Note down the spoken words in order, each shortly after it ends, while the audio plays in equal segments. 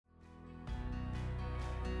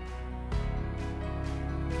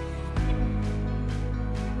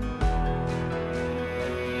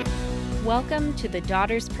Welcome to the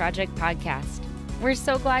Daughters Project podcast. We're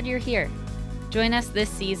so glad you're here. Join us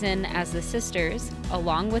this season as the sisters,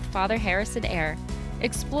 along with Father Harrison Eyre,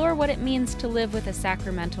 explore what it means to live with a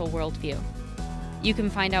sacramental worldview. You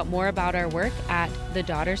can find out more about our work at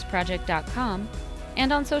thedaughtersproject.com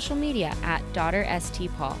and on social media at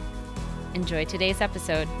DaughterSTPaul. Enjoy today's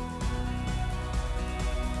episode.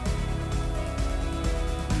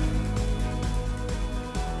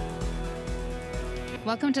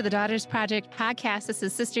 Welcome to the Daughters Project podcast. This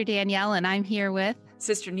is Sister Danielle, and I'm here with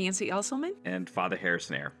Sister Nancy Elselman and Father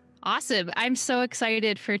Harrison Eyre. Awesome. I'm so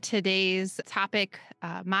excited for today's topic,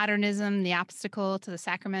 modernism, the obstacle to the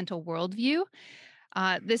sacramental worldview.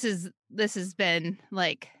 This has been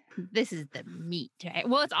like, this is the meat, right?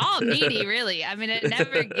 Well, it's all meaty, really. I mean, it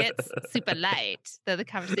never gets super light, though the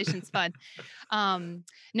conversation's fun.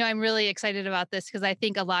 No, I'm really excited about this because I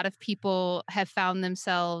think a lot of people have found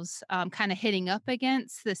themselves kind of hitting up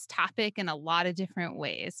against this topic in a lot of different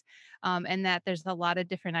ways. And that there's a lot of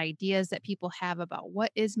different ideas that people have about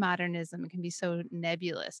what is modernism. It can be so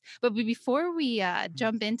nebulous. But before we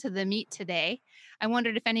jump into the meat today, I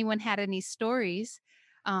wondered if anyone had any stories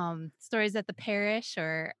at the parish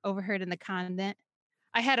or overheard in the convent.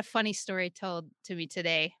 I had a funny story told to me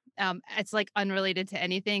today. It's like unrelated to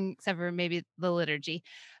anything except for maybe the liturgy.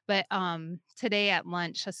 But today at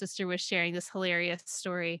lunch, a sister was sharing this hilarious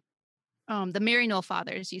story. The Maryknoll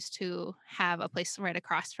Fathers used to have a place right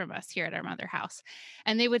across from us here at our mother house,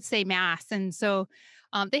 and they would say mass. And so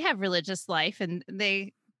they have religious life and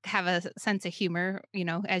they have a sense of humor,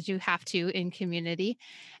 as you have to in community.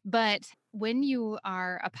 But when you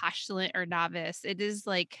are a postulant or novice, it is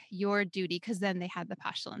like your duty, because then they had the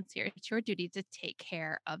postulants here. It's your duty to take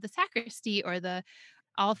care of the sacristy or the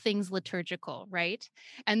all things liturgical, right?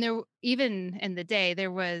 And there, even in the day, there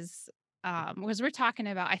was we're talking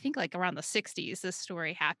about, I think like around the 60s, this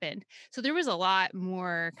story happened. So there was a lot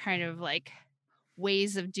more kind of like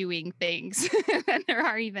ways of doing things than there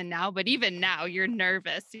are even now. But even now, you're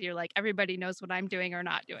nervous. You're like, everybody knows what I'm doing or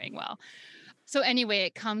not doing well. So anyway,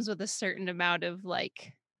 it comes with a certain amount of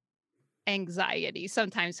like anxiety,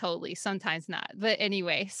 sometimes holy, sometimes not. But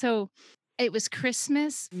anyway, so it was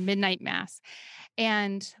Christmas midnight mass.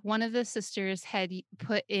 And one of the sisters had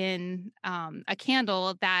put in a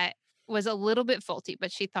candle that was a little bit faulty,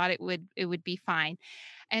 but she thought it would be fine.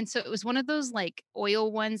 And so it was one of those like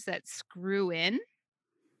oil ones that screw in,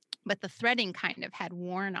 but the threading kind of had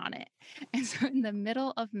worn on it. And so in the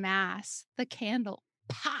middle of mass, the candle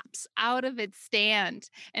pops out of its stand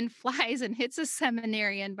and flies and hits a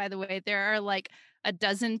seminarian. By the way, there are like a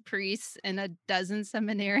dozen priests and a dozen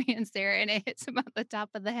seminarians there, and it hits him on the top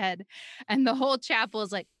of the head. And the whole chapel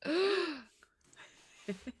is like,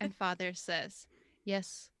 and Father says,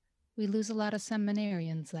 yes, we lose a lot of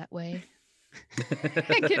seminarians that way.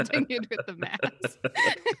 And continued with the mass.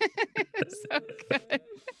 It was so good.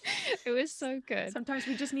 It was so good. Sometimes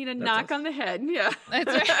we just need a knock on the head. Yeah.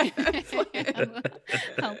 That's right.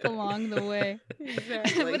 Help along the way.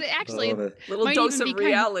 Exactly. But it actually, little dose of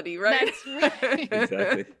reality, right? That's right.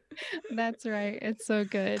 Exactly. That's right. It's so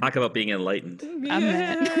good. Talk about being enlightened.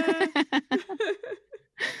 Amen.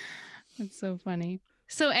 That's so funny.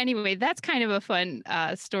 So anyway, that's kind of a fun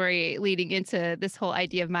story leading into this whole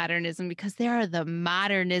idea of modernism, because there are the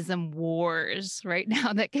modernism wars right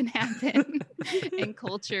now that can happen in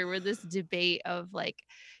culture, where this debate of like,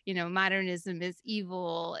 modernism is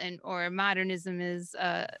evil or modernism is,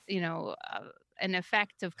 an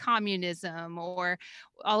effect of communism, or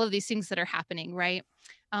all of these things that are happening, right?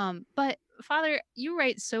 But Father, you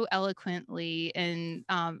write so eloquently and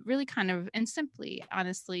really kind of, and simply,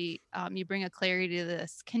 honestly, you bring a clarity to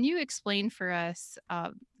this. Can you explain for us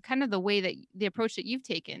kind of the approach that you've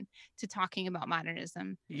taken to talking about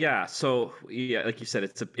modernism? Yeah. So yeah, like you said,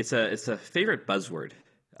 it's a favorite buzzword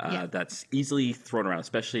that's easily thrown around,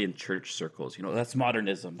 especially in church circles. That's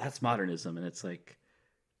modernism. That's modernism, and it's like,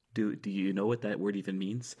 Do you know what that word even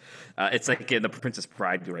means? It's like in The Princess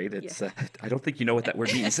Bride, right? It's I don't think you know what that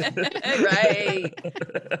word means. Right.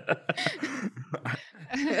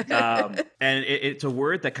 And it's a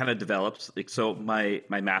word that kind of develops. Like, so my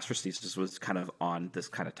master's thesis was kind of on this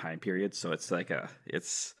kind of time period. So it's like I'll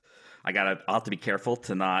have to be careful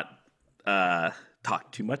to not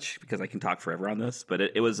talk too much, because I can talk forever on this. But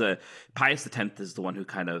it was Pius X is the one who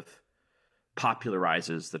kind of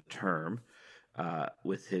popularizes the term.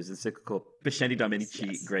 With his encyclical Pascendi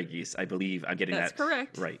Dominici Gregis. I believe I'm getting That's that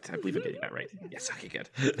correct. right. I believe I'm getting that right. Yes, okay, good.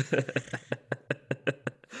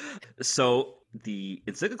 So the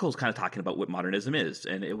encyclical is kind of talking about what modernism is,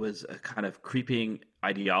 and it was a kind of creeping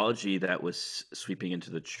ideology that was sweeping into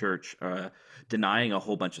the church, denying a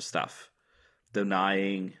whole bunch of stuff,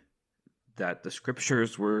 denying that the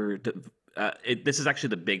scriptures were. This is actually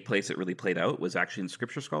the big place it really played out, was actually in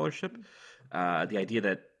scripture scholarship. The idea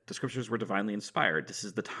that the scriptures were divinely inspired. This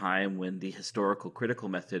is the time when the historical critical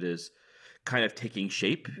method is kind of taking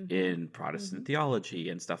shape in Protestant theology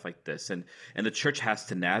and stuff like this, and the church has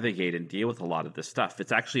to navigate and deal with a lot of this stuff.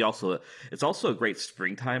 It's actually also a great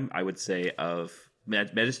springtime, I would say, of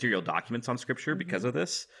magisterial documents on scripture because of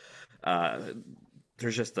this.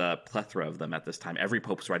 There's just a plethora of them at this time. Every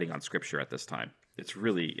pope's writing on scripture at this time. It's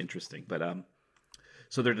really interesting. But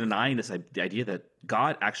so they're denying the idea that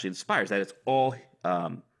God actually inspires, that it's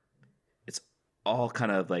all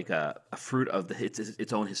kind of like a fruit of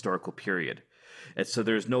its own historical period. And so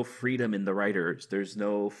there's no freedom in the writers. There's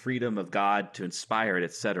no freedom of God to inspire it,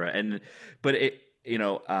 etc. But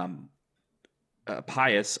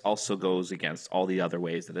Pius also goes against all the other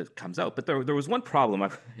ways that it comes out. But there was one problem.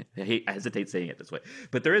 I hesitate saying it this way,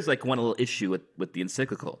 but there is like one little issue with the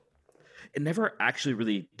encyclical. It never actually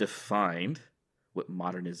really defined what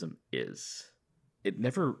modernism is. It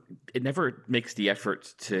never makes the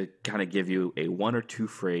effort to kind of give you a one or two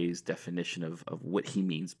phrase definition of what he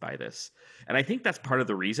means by this. And I think that's part of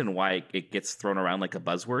the reason why it gets thrown around like a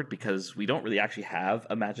buzzword, because we don't really actually have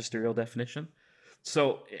a magisterial definition.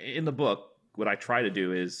 So in the book, what I try to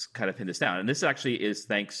do is kind of pin this down. And this actually is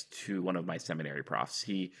thanks to one of my seminary profs.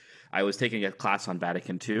 I was taking a class on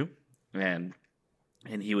Vatican II, and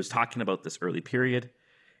he was talking about this early period,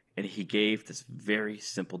 and he gave this very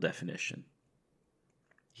simple definition.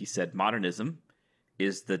 He said, modernism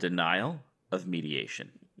is the denial of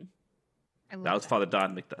mediation. That was Father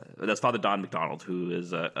Don McDonald, who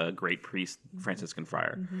is a great priest, Franciscan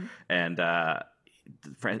friar. And I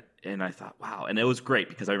thought, wow. And it was great,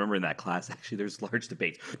 because I remember in that class, actually, there's large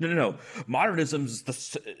debates. No. Modernism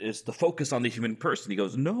is the focus on the human person. He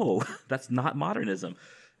goes, no, that's not modernism.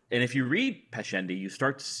 And if you read Pascendi, you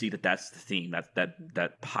start to see that that's the theme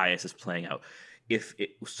that Pius is playing out.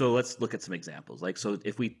 So let's look at some examples. Like, so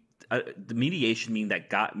if the mediation means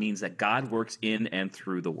that God works in and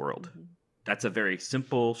through the world. That's a very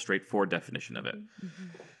simple, straightforward definition of it.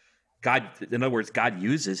 God, in other words, God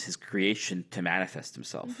uses his creation to manifest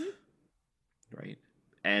himself, right?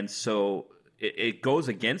 And so it goes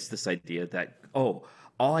against this idea that, all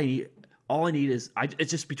I need is it's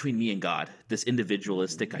just between me and God, this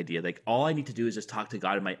individualistic idea. Like, all I need to do is just talk to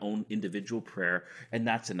God in my own individual prayer, and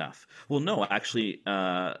that's enough. Well, no, actually,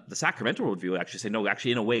 the sacramental worldview actually say, no,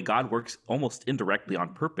 actually, in a way, God works almost indirectly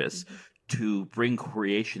on purpose to bring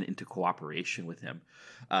creation into cooperation with him.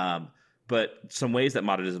 But some ways that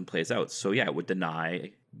modernism plays out. So yeah, it would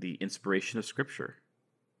deny the inspiration of Scripture.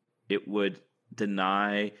 It would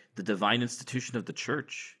deny the divine institution of the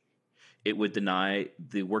church. It would deny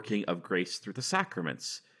the working of grace through the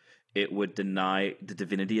sacraments. It would deny the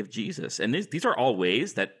divinity of Jesus. And these are all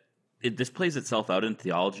ways that this plays itself out in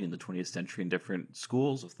theology in the 20th century in different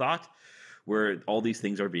schools of thought, where all these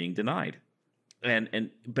things are being denied.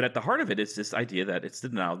 But at the heart of it is this idea that it's the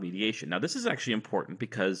denial of mediation. Now, this is actually important,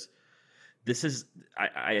 because this is,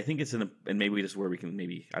 I think it's and maybe this is where we can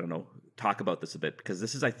maybe, I don't know, talk about this a bit, because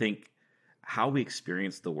this is, I think, how we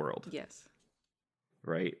experience the world. Yes.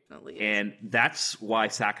 Right? And that's why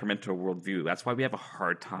sacramental worldview, that's why we have a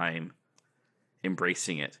hard time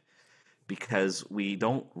embracing it, because we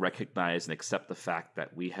don't recognize and accept the fact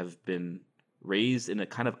that we have been raised in a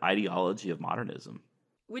kind of ideology of modernism.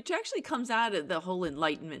 Which actually comes out of the whole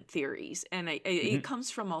Enlightenment theories. And it comes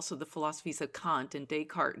from also the philosophies of Kant and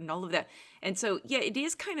Descartes and all of that. And so, yeah, it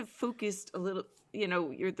is kind of focused a little,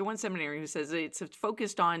 you're the one seminary who says it's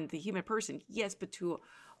focused on the human person. Yes, but to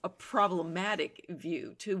a problematic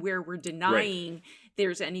view, to where we're denying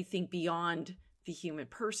there's anything beyond the human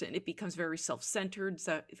person. It becomes very self-centered,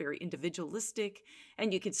 very individualistic.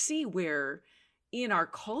 And you can see where in our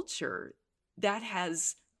culture that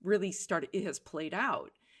has really it has played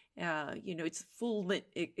out. It's full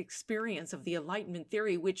experience of the Enlightenment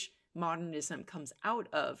theory, which modernism comes out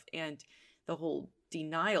of, and the whole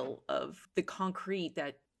denial of the concrete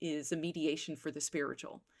that is a mediation for the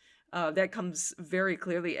spiritual. That comes very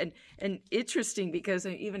clearly and interesting, because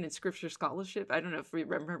even in scripture scholarship, I don't know if we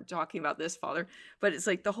remember talking about this, Father, but it's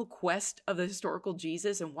like the whole quest of the historical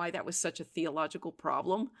Jesus and why that was such a theological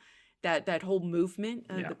problem. That whole movement,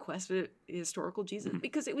 the quest of historical Jesus,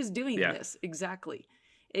 because it was doing this exactly.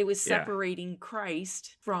 It was separating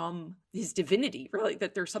Christ from his divinity, really,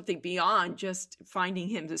 that there's something beyond just finding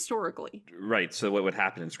him historically. Right. So what would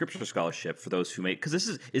happen in scripture scholarship, for those who because this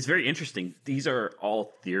is very interesting. These are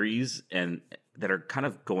all theories and that are kind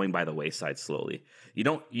of going by the wayside slowly.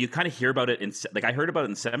 You kind of hear about it I heard about it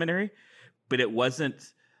in seminary, but it wasn't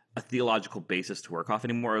a theological basis to work off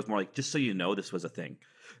anymore. It was more like, just so you know, this was a thing.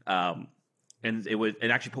 And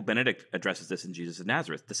actually Pope Benedict addresses this in Jesus of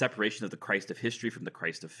Nazareth, the separation of the Christ of history from the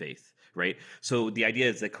Christ of faith, right? So the idea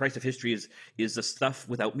is that Christ of history is the stuff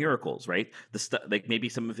without miracles, right? The stuff, like maybe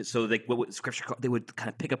some of it. So like what would Scripture they would kind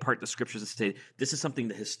of pick apart the Scriptures and say this is something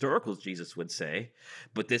the historical Jesus would say,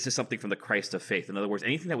 but this is something from the Christ of faith. In other words,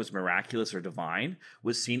 anything that was miraculous or divine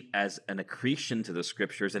was seen as an accretion to the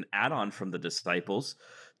Scriptures, an add-on from the disciples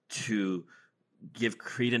to give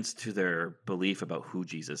credence to their belief about who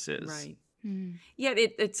Jesus is. Right. Mm. Yeah,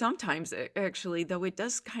 it sometimes actually, though, it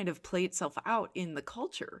does kind of play itself out in the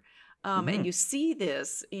culture. And you see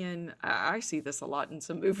this I see this a lot in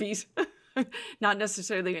some movies, not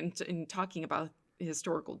necessarily in talking about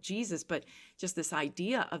historical Jesus, but just this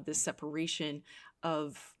idea of the separation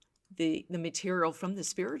of the material from the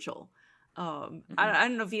spiritual. I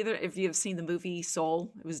don't know if you have seen the movie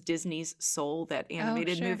Soul. It was Disney's Soul, that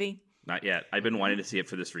animated sure. movie. Not yet. I've been wanting to see it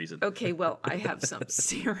for this reason. Okay, well, I have some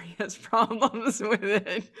serious problems with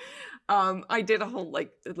it. I did a whole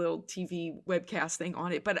little TV webcast thing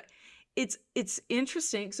on it, but it's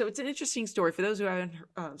interesting. So it's an interesting story for those who haven't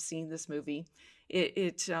seen this movie.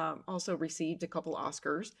 It also received a couple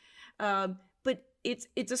Oscars, but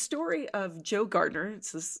it's a story of Joe Gardner.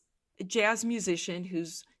 It's this jazz musician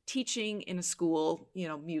who's teaching in a school,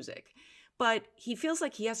 music, but he feels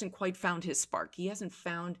like he hasn't quite found his spark. He hasn't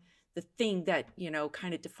found the thing that,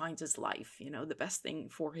 kind of defines his life, the best thing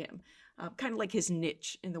for him, kind of like his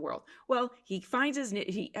niche in the world. Well, he finds his niche.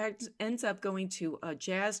 He ends up going to a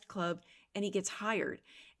jazz club and he gets hired.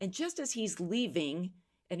 And just as he's leaving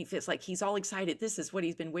and he feels like he's all excited, this is what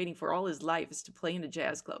he's been waiting for all his life, is to play in a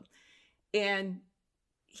jazz club. And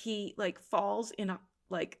he falls in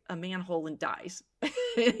a manhole and dies.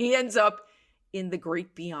 He ends up in the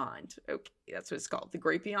great beyond. Okay, that's what it's called, the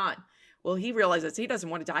great beyond. Well, he realizes he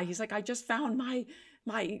doesn't want to die. He's like, I just found my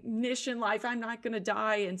niche in life. I'm not going to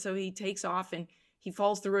die. And so he takes off and he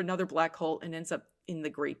falls through another black hole and ends up in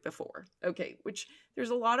the great before. Okay, which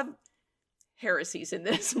there's a lot of heresies in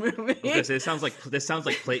this movie. Okay, so this sounds like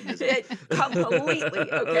Platonism. Completely.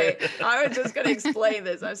 Okay, I was just going to explain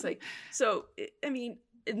this. I was like, so, I mean,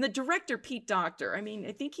 and the director, Pete Docter, I mean,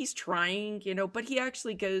 I think he's trying, but he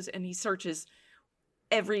actually goes and he searches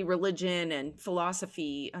every religion and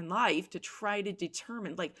philosophy and life to try to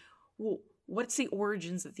determine well, what's the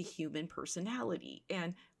origins of the human personality.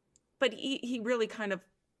 But he really kind of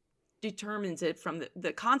determines it from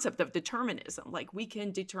the concept of determinism. Like, we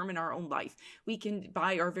can determine our own life. We can,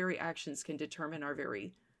 by our very actions, can determine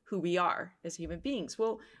who we are as human beings.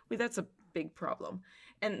 Well, that's a big problem.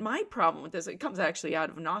 And my problem with this, it comes actually out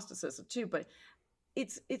of Gnosticism too, but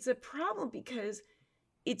it's a problem because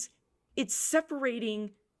it's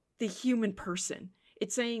separating the human person.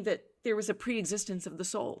 It's saying that there was a pre-existence of the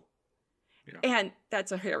soul. Yeah. And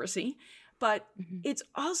that's a heresy. But it's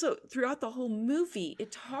also, throughout the whole movie,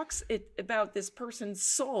 it talks about this person's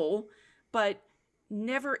soul, but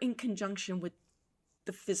never in conjunction with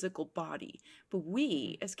the physical body. But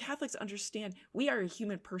we, as Catholics, understand we are a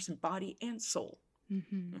human person, body and soul.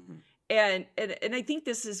 And I think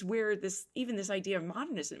this is where this idea of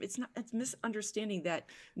modernism, it's misunderstanding that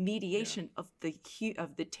mediation of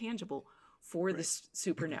the tangible for the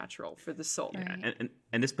supernatural, for the soul. Yeah.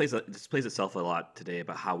 And this plays itself a lot today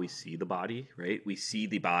about how we see the body, right? We see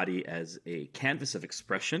the body as a canvas of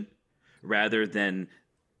expression rather than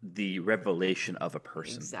the revelation of a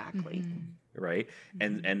person. Exactly. Right?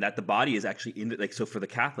 And that the body is actually so for the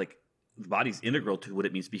Catholic, the body's integral to what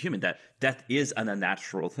it means to be human, that death is an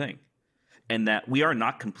unnatural thing. And that we are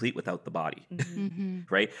not complete without the body,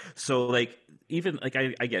 right? So, even I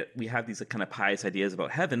get, we have these kind of pious ideas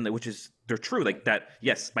about heaven, which they're true. Like that,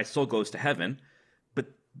 yes, my soul goes to heaven, but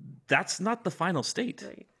that's not the final state.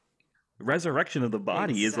 Right. Resurrection of the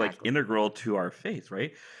body is integral to our faith,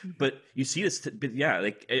 right? But you see this, but yeah,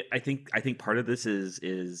 I think part of this is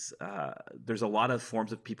there's a lot of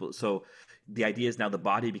forms of people. So the idea is now the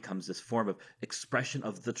body becomes this form of expression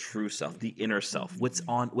of the true self, the inner self.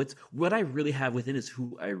 What I really have within is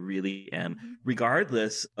who I really am,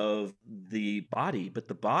 regardless of the body. But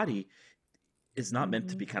the body is not meant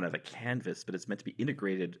to be kind of a canvas, but it's meant to be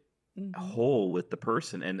integrated whole with the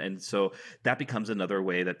person. And so that becomes another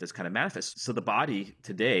way that this kind of manifests. So the body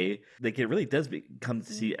today, it really does become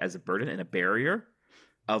to see as a burden and a barrier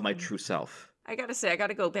of my true self. I got to say, I got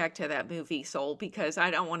to go back to that movie Soul, because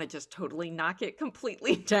I don't want to just totally knock it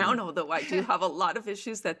completely down, although I do have a lot of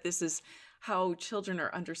issues that this is how children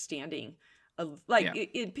are understanding of,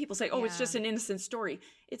 people say, it's just an innocent story.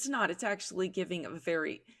 It's not. It's actually giving a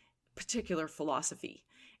very particular philosophy.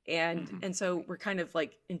 And so we're kind of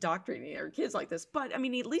indoctrinating our kids like this. But I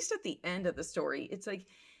mean, at least at the end of the story, it's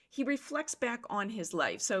he reflects back on his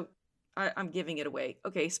life. So I'm giving it away.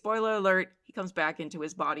 Okay, spoiler alert, he comes back into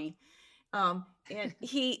his body. And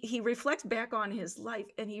he reflects back on his life,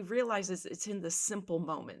 and he realizes it's in the simple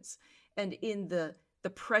moments and in the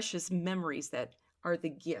precious memories that are the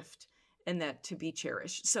gift and that to be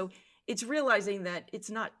cherished. So it's realizing that it's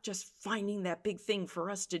not just finding that big thing for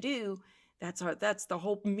us to do. That's the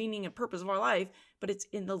whole meaning and purpose of our life, but it's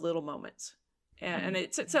in the little moments. And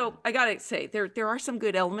it's so I gotta say there are some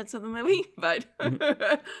good elements of the movie, but I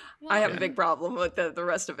Well, have a Yeah. big problem with the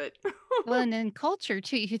rest of it. well, and in culture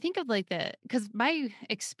too, if you think of like because my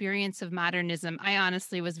experience of modernism, I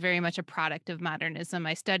honestly was very much a product of modernism.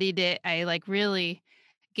 I studied it. I like really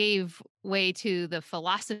gave way to the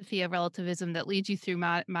philosophy of relativism that leads you through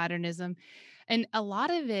modernism. And a lot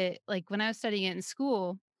of it, like when I was studying it in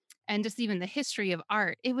school, and just even the history of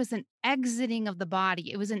art, it was an exiting of the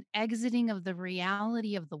body. It was an exiting of the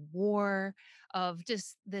reality of the war, of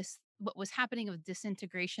just this, what was happening of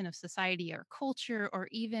disintegration of society or culture, or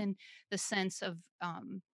even the sense of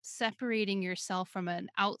separating yourself from an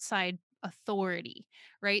outside authority,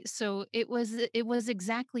 right? So it was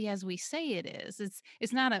exactly as we say it is.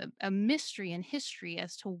 It's not a mystery in history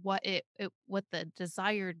as to what the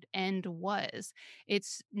desired end was.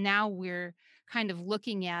 It's now we're kind of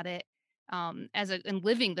looking at it as a and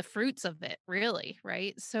living the fruits of it, really,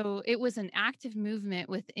 right? So it was an active movement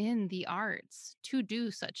within the arts to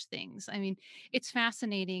do such things. I mean, it's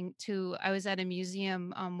fascinating to. I was at a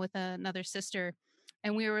museum with another sister,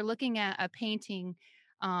 and we were looking at a painting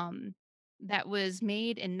um, that was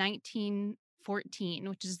made in 1914,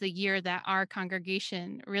 which is the year that our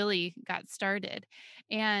congregation really got started.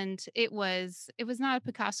 And it was not a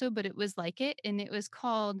Picasso, but it was like it, and it was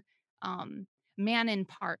called um, Man in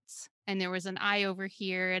Parts. And there was an eye over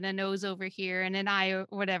here and a nose over here and an eye,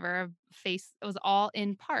 whatever, a face. It was all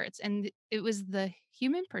in parts. And it was the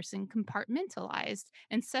human person compartmentalized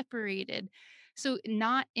and separated. So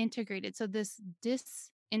not integrated. So this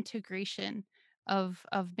disintegration of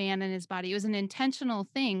man and his body. It was an intentional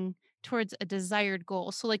thing towards a desired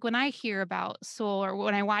goal. So like when I hear about soul or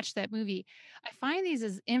when I watch that movie, I find these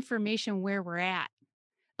as information where we're at.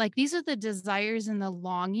 Like these are the desires and the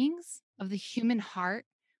longings of the human heart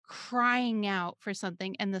crying out for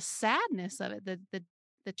something, and the sadness of it,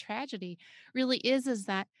 the tragedy really is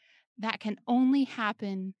that that can only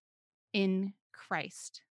happen in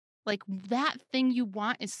Christ. Like that thing you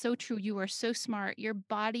want is so true. You are so smart. Your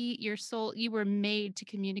body, your soul, you were made to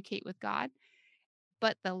communicate with God.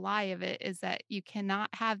 But the lie of it is that you cannot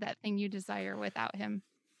have that thing you desire without him.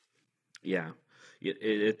 Yeah.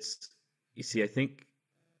 It's, you see, I think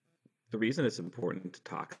the reason it's important to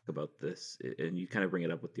talk about this, and you kind of bring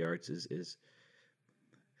it up with the arts, is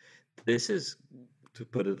this is, to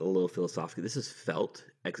put it a little philosophically, this is felt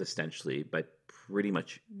existentially by pretty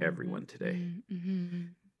much Mhm, everyone today. mhm.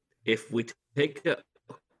 If we take a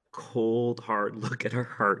cold, hard look at our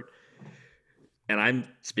heart, and I'm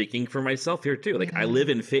speaking for myself here too, like I Yeah. live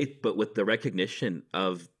in faith, but with the recognition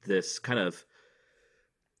of this kind of,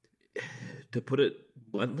 to put it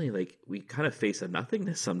bluntly, like we kind of face a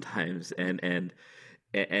nothingness sometimes, and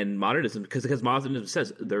modernism, because modernism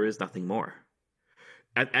says there is nothing more.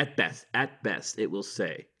 At best, it will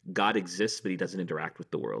say God exists, but he doesn't interact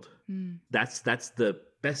with the world. Mm. That's the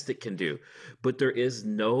best it can do. But there is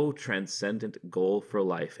no transcendent goal for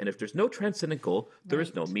life. And if there's no transcendent goal, there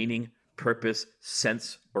is no Right. meaning, purpose,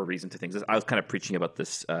 sense, or reason to things. I was kind of preaching about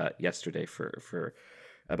this yesterday for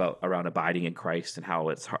about around abiding in Christ, and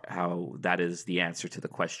how that is the answer to the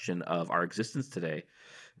question of our existence today.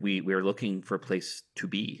 We're looking for a place to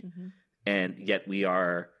be, Mm-hmm. and yet we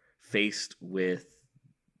are faced with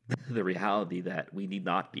the reality that we need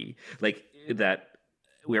not be, like that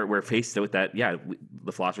we're faced with that. Yeah,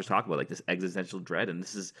 the philosophers talk about like this existential dread, and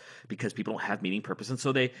this is because people don't have meaning, purpose, and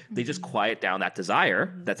so they just Mhm, quiet down that desire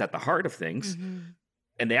Mm-hmm. that's at the heart of things, mhm.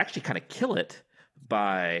 and they actually kind of kill it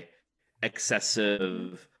by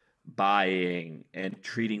excessive buying and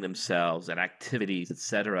treating themselves and activities,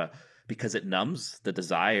 etc., because it numbs the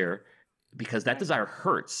desire, because that Right. desire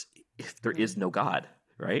hurts if there is Mm-hmm. no God,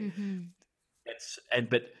 right? Mhm.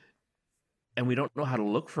 And we don't know how to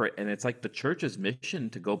look for it, and it's like the church's mission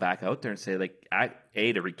to go back out there and say, like,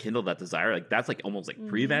 to rekindle that desire, like that's like almost like Mm-hmm.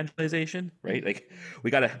 pre-evangelization, right? Mhm. Like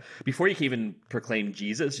we gotta, before you can even proclaim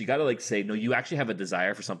Jesus, you gotta like say, no, you actually have a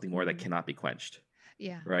desire for something more that Mm-hmm. cannot be quenched,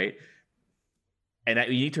 Yeah. right? And that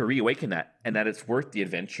you need to reawaken that, and that it's worth the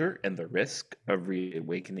adventure and the risk of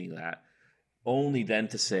reawakening that, only then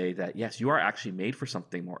to say that yes, you are actually made for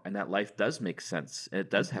something more, and that life does make sense, and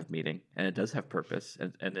it does Mm-hmm. have meaning, and it does have purpose,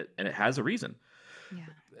 and it has a reason. Yeah.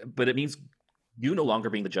 But it means you no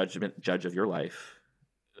longer being the judge of your life,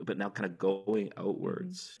 but now kind of going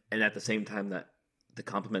outwards. And at the same time, that to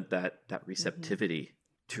complement that receptivity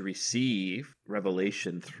to receive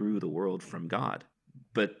revelation through the world from God.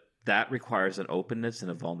 But that requires an openness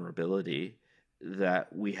and a vulnerability that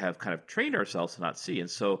we have kind of trained ourselves to not see. And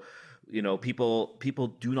so, people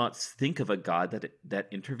do not think of a God that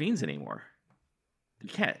intervenes anymore. You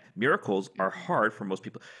can't. Miracles are hard for most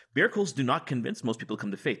people. Miracles do not convince most people to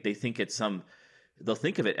come to faith. They think they'll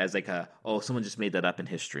think of it as like someone just made that up in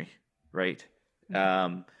history, right?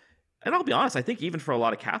 And I'll be honest, I think even for a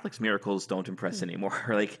lot of Catholics, miracles don't impress anymore.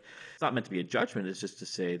 Like, it's not meant to be a judgment. It's just to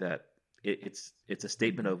say that it's a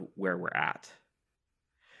statement of where we're at.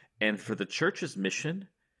 And for the church's mission,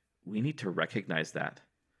 we need to recognize that.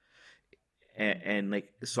 And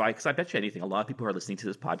because I bet you anything, a lot of people are listening to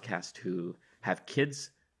this podcast who have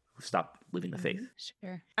kids who stop living the faith.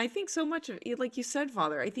 Sure. I think so much of it, like you said,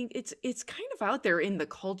 Father, I think it's kind of out there in the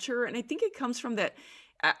culture. And I think it comes from that.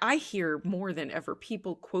 I hear more than ever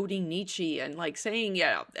people quoting Nietzsche and like saying,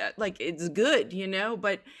 like it's good,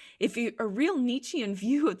 but if a real Nietzschean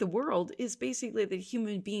view of the world is basically that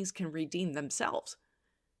human beings can redeem themselves.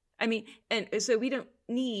 I mean, and so we don't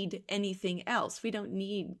need anything else. We don't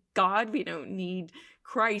need God. We don't need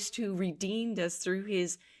Christ who redeemed us through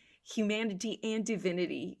his humanity and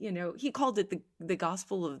divinity. He called it the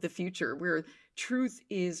gospel of the future, where truth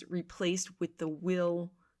is replaced with the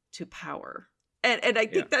will to power. And I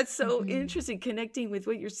think that's so interesting, connecting with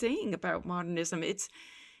what you're saying about modernism. It's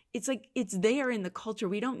like it's there in the culture.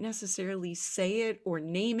 We don't necessarily say it or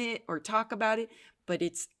name it or talk about it, but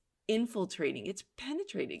it's infiltrating, it's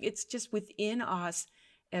penetrating, it's just within us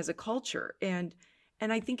as a culture. And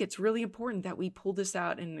I think it's really important that we pull this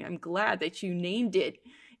out. And I'm glad that you named it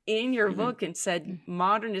in your book and said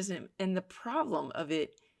modernism, and the problem of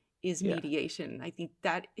it is mediation. I think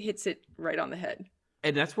that hits it right on the head.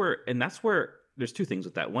 And that's where there's two things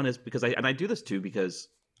with that. One is because I do this too because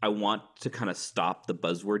I want to kind of stop the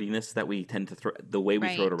buzzwordiness that we tend to throw, the way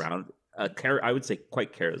we throw it around. I would say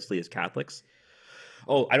quite carelessly as Catholics.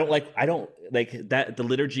 Oh, I don't like that. The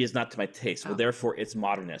liturgy is not to my taste. Well, therefore it's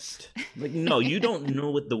modernist. Like, no, you don't know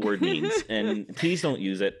what the word means, and please don't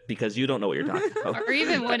use it because you don't know what you're talking about. Or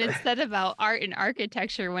even when it's said about art and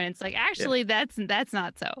architecture, when it's like, actually, that's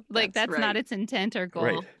not so. Like that's not its intent or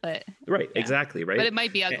goal. But exactly, right. But it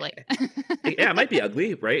might be ugly. It might be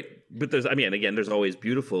ugly, right? But there's always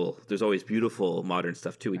beautiful modern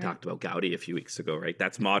stuff too. We talked about Gaudi a few weeks ago, right?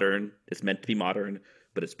 That's modern. It's meant to be modern,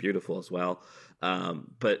 but it's beautiful as well.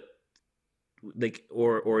 But like,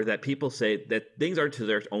 or that people say that things are to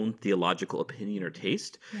their own theological opinion or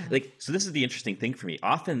taste. Yeah. Like, so this is the interesting thing for me.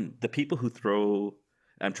 Often the people who throw,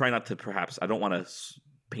 I'm trying not to, perhaps, I don't want to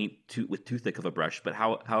paint with too thick of a brush, but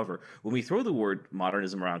however, when we throw the word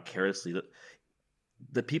modernism around carelessly,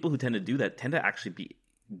 the people who tend to do that tend to actually be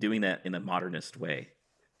doing that in a modernist way.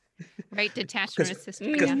 Right. Detached from its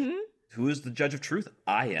history. Who is the judge of truth?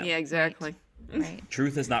 I am. Yeah, exactly. Right.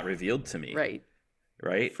 Truth is not revealed to me. Right.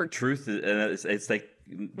 For truth, it's like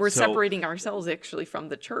we're separating ourselves actually from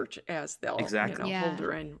the church as the holder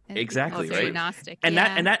and exactly right. Gnostic. And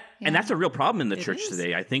that's a real problem in the church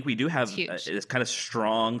today. I think we do have this kind of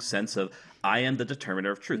strong sense of I am the determiner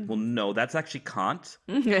of truth. Well, no, that's actually Kant.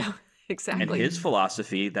 Yeah. Exactly. And his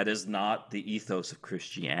philosophy, that is not the ethos of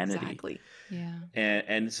Christianity. Exactly. Yeah.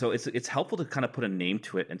 And so it's helpful to kind of put a name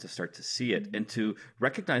to it and to start to see it and to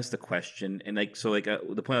recognize the question. And the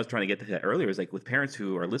point I was trying to get to that earlier is like with parents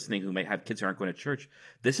who are listening who might have kids who aren't going to church,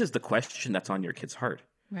 this is the question that's on your kid's heart.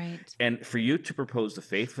 Right. And for you to propose the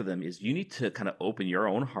faith for them is you need to kind of open your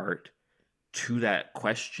own heart to that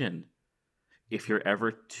question if you're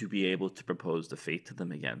ever to be able to propose the faith to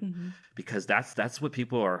them again, because that's what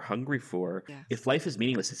people are hungry for. Yeah. If life is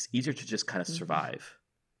meaningless, it's easier to just kind of survive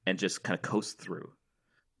and just kind of coast through.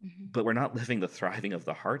 But we're not living the thriving of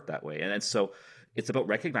the heart that way. And so it's about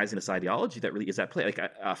recognizing this ideology that really is at play.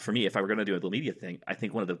 Like for me, if I were going to do a little media thing, I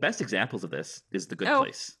think one of the best examples of this is The Good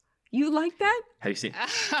Place. You like that? Have you seen?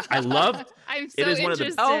 I love. I'm so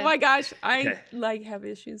interested. Oh my gosh, I have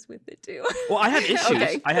issues with it too. Well, I have issues.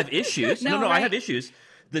 Okay. I have issues. No, I have issues.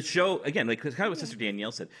 The show again, like kind of what Sister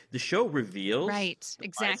Danielle said. The show reveals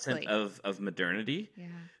exactly of modernity. Yeah.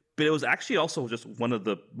 But it was actually also just one of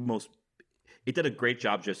the most. It did a great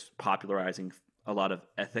job just popularizing a lot of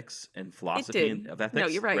ethics and philosophy of ethics. No,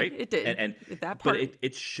 you're right. It did. And that part.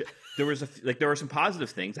 But there was there were some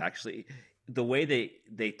positive things actually. The way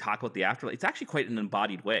they talk about the afterlife, it's actually quite an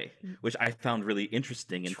embodied way, which I found really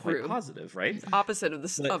interesting and quite positive, right? It's opposite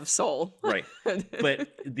of soul. Right. But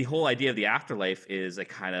the whole idea of the afterlife is a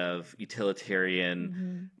kind of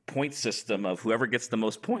utilitarian point system of whoever gets the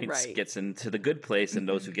most points gets into the good place, and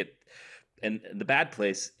those who get and the bad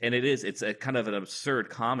place, and it's a kind of an absurd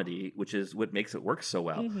comedy, which is what makes it work so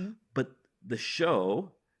well. Mm-hmm. But the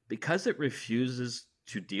show, because it refuses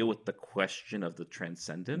to deal with the question of the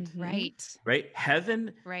transcendent, Mm-hmm. Right.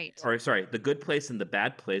 Heaven, Right. or sorry, the good place and the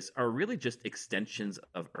bad place are really just extensions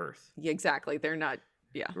of Earth. Yeah, exactly. They're not.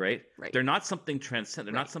 Yeah. Right. Right. They're not something transcendent.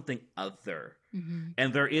 They're Right. not something other. Mm-hmm.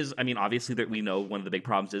 And there is, I mean, obviously, we know one of the big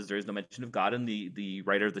problems is there is no mention of God, and the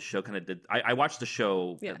writer of the show kind of did. I watch the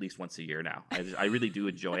show Yeah. at least once a year now. I really do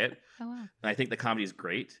enjoy it. Oh wow. And I think the comedy is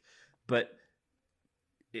great, but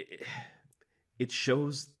it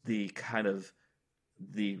shows the kind of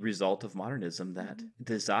the result of modernism, that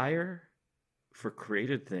desire for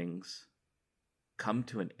created things come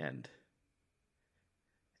to an end,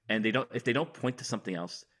 and if they don't point to something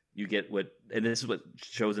else, you get what, and this is what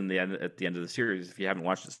shows at the end of the series. If you haven't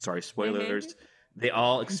watched it, sorry, spoilers. They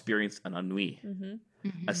all experience an ennui,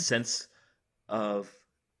 a sense of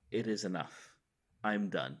it is enough. I'm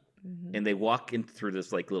done. And they walk in through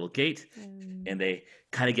this like little gate, and they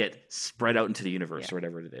kind of get spread out into the universe or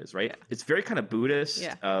whatever it is, right? Yeah. It's very kind of Buddhist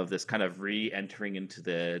of this kind of re-entering into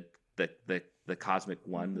the cosmic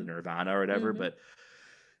one, the nirvana or whatever. But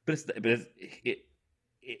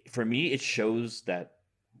for me, it shows that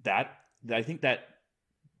I think that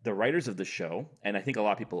the writers of the show, and I think a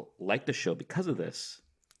lot of people like the show because of this,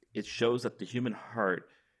 it shows that the human heart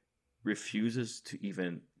refuses to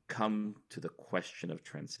even come to the question of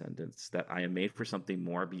transcendence, that I am made for something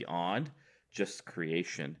more beyond just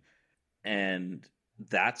creation. And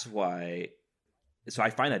that's why, so I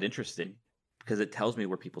find that interesting, because it tells me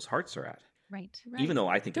where people's hearts are at. Right. Even though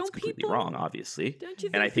I think it's completely wrong, obviously. Don't you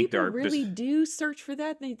think, and I think people really do search for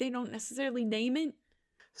that? They don't necessarily name it?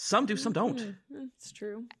 Some do, some don't. It's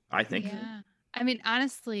true. I think. Yeah. I mean,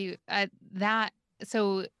 honestly,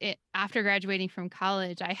 after graduating from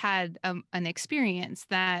college, I had an experience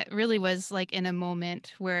that really was like in a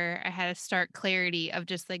moment where I had a stark clarity of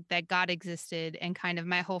just like that God existed, and kind of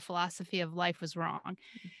my whole philosophy of life was wrong.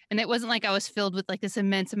 And it wasn't like I was filled with like this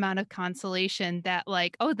immense amount of consolation that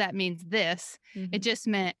like, oh, that means this. It just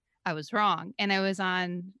meant I was wrong. And it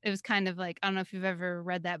was kind of like, I don't know if you've ever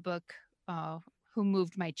read that book, Who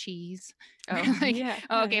Moved My Cheese? Oh, like, yeah.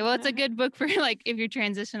 Okay, well, it's a good book for like if you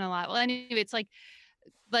transition a lot. Well, anyway, it's like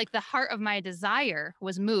the heart of my desire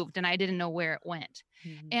was moved, and I didn't know where it went.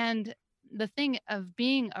 And the thing of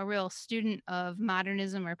being a real student of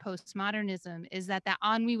modernism or postmodernism is that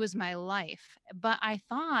ennui was my life. But I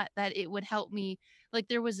thought that it would help me. Like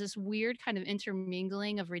there was this weird kind of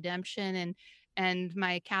intermingling of redemption and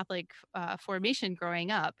my Catholic formation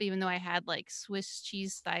growing up. Even though I had like Swiss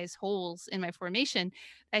cheese size holes in my formation,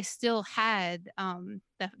 I still had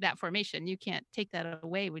that formation. You can't take that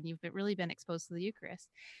away when you've really been exposed to the Eucharist.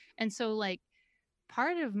 And so like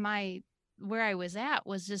part of where I was at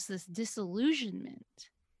was just this disillusionment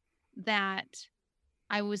that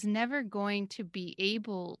I was never going to be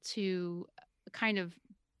able to kind of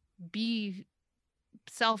be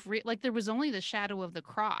like there was only the shadow of the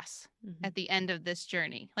cross at the end of this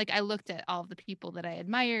journey. Like I looked at all of the people that I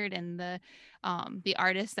admired and the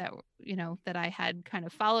artists that that I had kind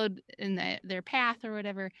of followed in their path or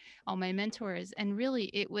whatever, all my mentors, and really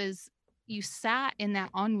it was, you sat in that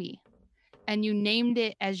ennui and you named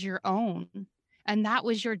it as your own. And that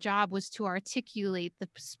was your job, was to articulate the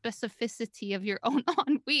specificity of your own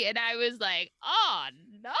ennui. And I was like, oh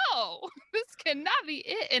no, this cannot be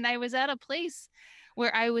it. And I was at a place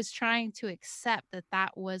where I was trying to accept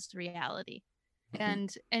that was reality. And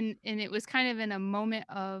it was kind of in a moment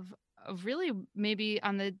of really maybe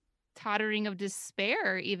on the tottering of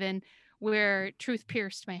despair, even, where truth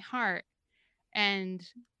pierced my heart. And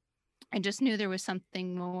I just knew there was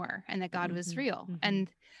something more, and that God was real. And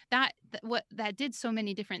that did so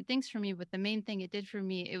many different things for me. But the main thing it did for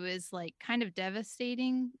me, it was like kind of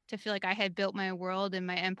devastating to feel like I had built my world and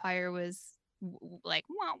my empire was like,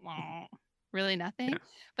 wah, wah, really nothing. Yeah.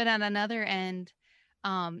 But on another end,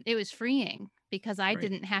 it was freeing because I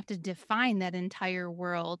didn't have to define that entire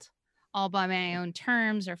world all by my own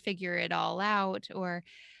terms or figure it all out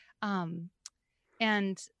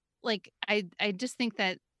and like, I just think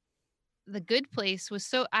that The Good Place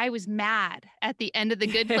was I was mad at the end of The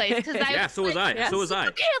Good Place because so was I. So was I.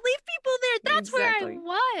 You can't leave people there. That's Exactly.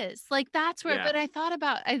 where I was. Like that's where. Yeah. But I thought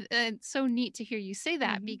about. It's so neat to hear you say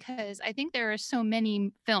that because I think there are so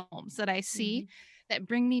many films that I see that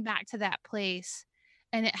bring me back to that place,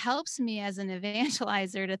 and it helps me as an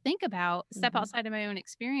evangelizer to think about, step outside of my own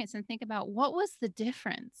experience and think about what was the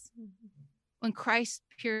difference when Christ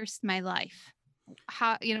pierced my life.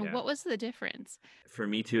 How what was the difference? For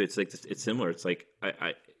me too, it's like it's similar. It's like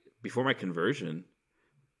I before my conversion,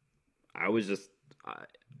 I was just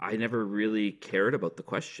I never really cared about the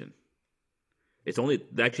question. It's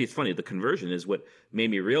funny. The conversion is what made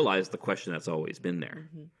me realize the question that's always been there.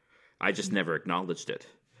 Mm-hmm. I just never acknowledged it,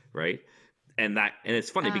 right? And it's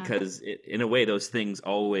funny Ah. because in a way, those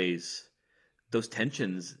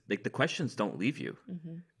tensions, like the questions don't leave you,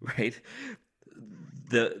 right?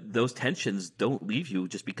 Those tensions don't leave you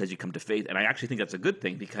just because you come to faith. And I actually think that's a good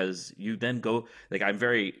thing, because you then go, like, I'm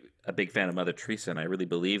a big fan of Mother Teresa, and I really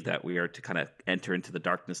believe that we are to kind of enter into the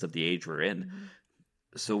darkness of the age we're in.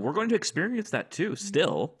 So we're going to experience that too,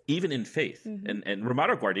 still, even in faith. And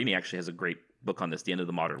Romano Guardini actually has a great book on this, The End of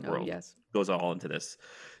the Modern World. Yes. Goes all into this,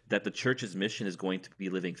 that the church's mission is going to be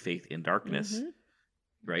living faith in darkness,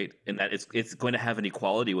 right? And that it's going to have an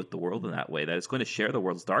equality with the world in that way, that it's going to share the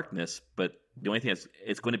world's darkness, but the only thing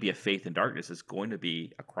it's going to be a faith in darkness is going to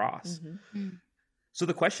be a cross. So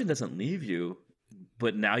the question doesn't leave you,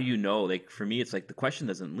 but now like for me, it's like the question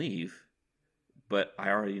doesn't leave, but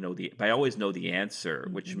I always know the answer,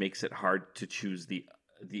 which makes it hard to choose the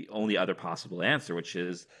only other possible answer, which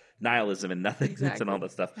is nihilism and nothingness and all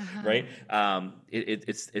that stuff, right?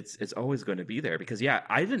 It's always going to be there, because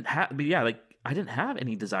I didn't have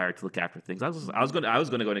any desire to look after things. I was going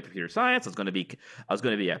to go into computer science. I was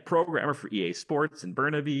going to be a programmer for EA Sports in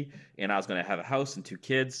Burnaby, and I was going to have a house and 2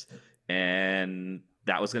 kids, and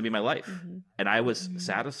that was going to be my life. And I was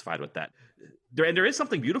satisfied with that. There is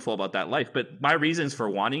something beautiful about that life, but my reasons for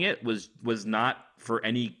wanting it was not for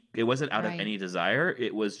any. It wasn't out of any desire.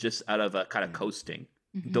 It was just out of a kind of coasting.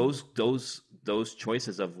 Those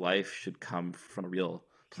choices of life should come from a real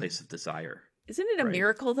place of desire. Isn't it a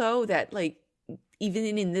miracle though that, like,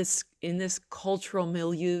 even in this cultural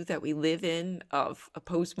milieu that we live in, of a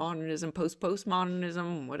postmodernism,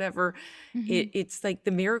 postmodernism, whatever, it's like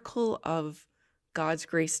the miracle of God's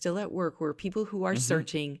grace still at work, where people who are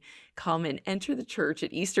searching come and enter the church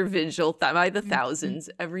at Easter Vigil by the thousands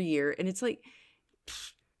every year. And it's like,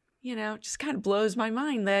 just kind of blows my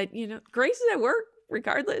mind that, grace is at work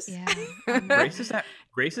regardless. Yeah.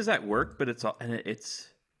 Grace is at work, but it's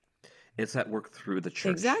at work through the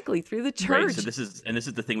church. Exactly, through the church. Right? So this is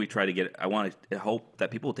the thing we try to get. I want to hope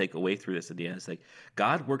that people will take away through this at the end. It's like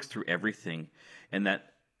God works through everything, and that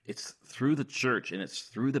it's through the church, and it's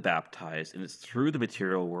through the baptized, and it's through the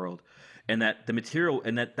material world, and that the material,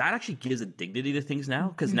 and that actually gives a dignity to things now,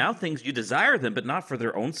 because now things, you desire them, but not for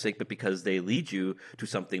their own sake, but because they lead you to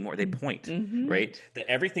something more. They point, right? That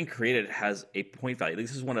everything created has a point value.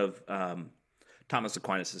 This is one of Thomas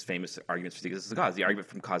Aquinas' famous arguments for the existence of God, the argument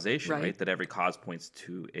from causation, right? That every cause points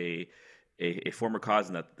to a former cause,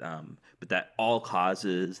 and that but that all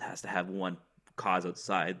causes has to have one cause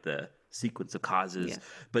outside the sequence of causes.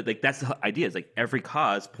 But like that's the idea, is like every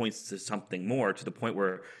cause points to something more, to the point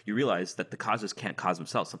where you realize that the causes can't cause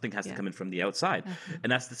themselves. Something has to come in from the outside.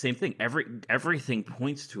 And that's the same thing. Everything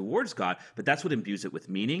points towards God, but that's what imbues it with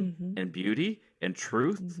meaning and beauty and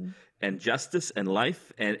truth and justice and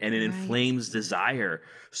life, and it inflames desire.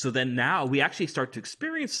 So then now we actually start to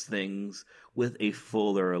experience things with a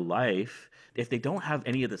fuller life. If they don't have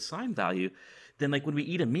any of the sign value, then like when we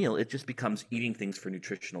eat a meal, it just becomes eating things for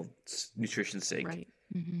nutrition's sake,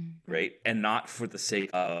 right? And not for the sake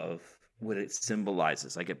of what it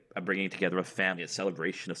symbolizes, like a bringing together a family, a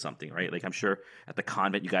celebration of something, right? Like I'm sure at the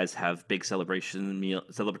convent you guys have big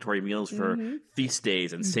celebratory meals for feast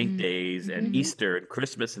days and saint days and Easter and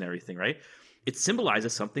Christmas and everything, right? It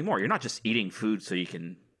symbolizes something more. You're not just eating food so you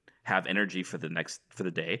can have energy for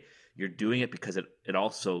the day. You're doing it because it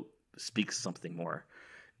also speaks something more.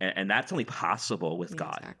 And that's only possible with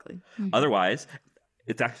God. Exactly. Otherwise,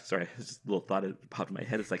 it's actually, sorry, just a little thought that popped in my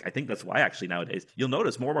head. It's like, I think that's why actually nowadays you'll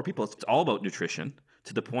notice more and more people, it's all about nutrition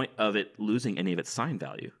to the point of it losing any of its sign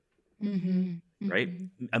value. Right?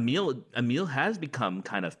 A meal has become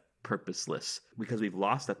kind of purposeless because we've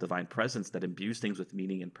lost that divine presence that imbues things with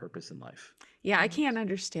meaning and purpose in life. Yeah, I can't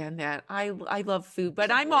understand that. I love food,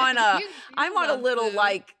 but I'm on a little food,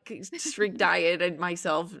 like strict diet and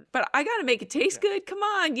myself. But I got to make it taste good. Come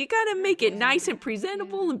on, you got to make it nice and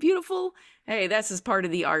presentable and beautiful. Hey, that's as part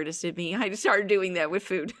of the artist in me. I just started doing that with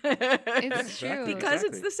food. It's true. Because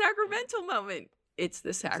it's the sacramental moment. It's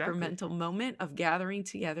the sacramental moment of gathering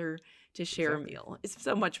together to share a meal. It's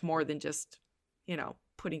so much more than just,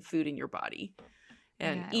 putting food in your body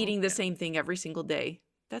and eating the same thing every single day.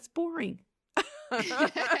 That's boring.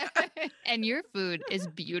 And your food is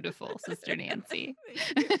beautiful, Sister Nancy.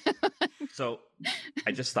 So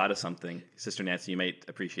I just thought of something. Sister Nancy, you might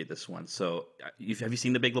appreciate this one. So have you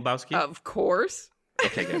seen The Big Lebowski? Of course.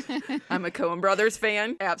 Okay, good. I'm a Coen Brothers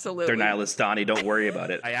fan. Absolutely. They're nihilist, Donnie. Don't worry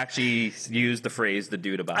about it. I actually used the phrase "the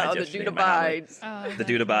dude abides." Oh, the dude abides. The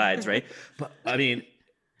dude abides, right? But I mean,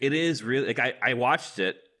 It is really like I watched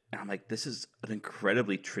it and I'm like, this is an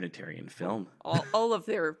incredibly Trinitarian film. All of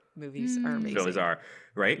their movies are Mm. amazing. Films are,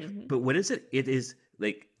 right? Mhm. But what is it? It is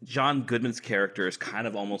like John Goodman's character is kind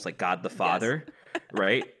of almost like God the Father,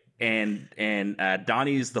 right? And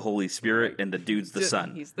Donnie's the Holy Spirit, Right. and the dude's the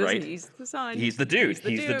Son, He's right? He's the son. He's the dude.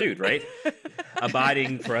 He's the dude, right?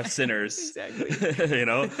 Abiding for us sinners, Exactly. you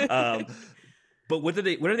know. But what are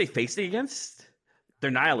they facing against? They're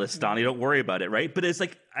nihilists, Donnie. Don't worry about it, right? But it's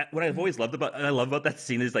like what I've always loved about, and I love about that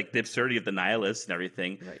scene is like the absurdity of the nihilists and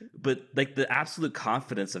everything. Right. But like the absolute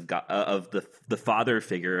confidence of God, of the father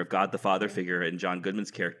figure of God, the father figure, and John Goodman's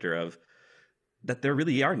character of that there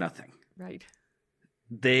really are nothing. Right.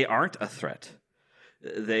 They aren't a threat.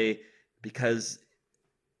 Because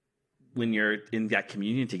when you're in that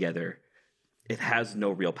communion together, it has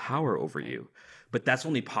no real power over you. But that's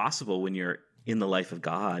only possible when you're in the life of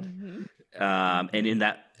God. Mhm. And in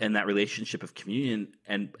that relationship of communion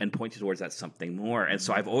and pointing towards that something more. And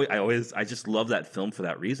so I just love that film for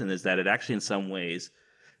that reason, is that it actually in some ways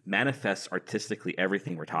manifests artistically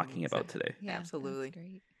everything we're talking about today. Yeah, Absolutely. that's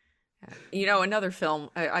great. You know, another film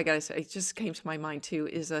I gotta say, it just came to my mind too,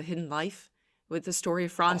 is A Hidden Life, with the story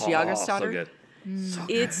of Franz So Jagerstatter. good. So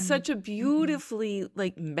It's good. such a beautifully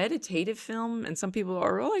like meditative film, and some people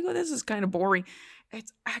are like, "Oh, this is kind of boring."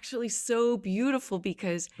 It's actually so beautiful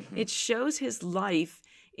because it shows his life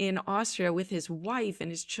in Austria with his wife and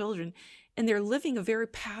his children, and they're living a very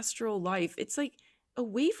pastoral life. It's like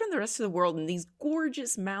away from the rest of the world in these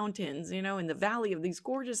gorgeous mountains, you know, in the valley of these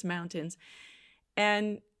gorgeous mountains,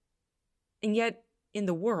 and yet in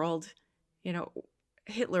the world, you know,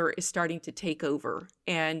 Hitler is starting to take over,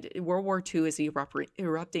 and World War II is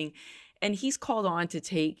erupting, and he's called on to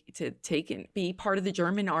take and be part of the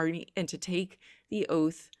German army and to take the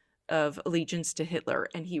oath of allegiance to Hitler,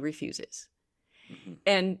 and he refuses.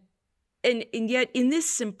 Mhm. And yet in this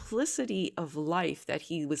simplicity of life that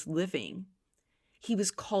he was living, he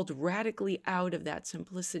was called radically out of that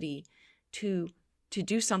simplicity to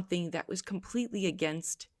do something that was completely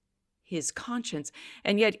against his conscience.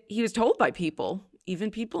 And yet he was told by people,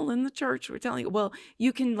 even people in the church were telling, well,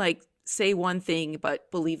 you can like say one thing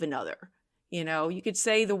but believe another. You know, you could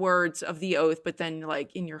say the words of the oath, but then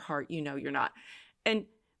like in your heart, you know, you're not. And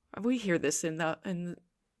we hear this in the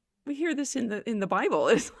Bible.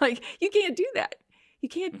 It's like you can't do that. You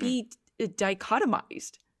can't be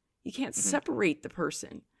dichotomized. You can't separate the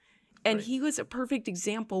person. And Right. he was a perfect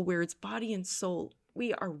example where it's body and soul.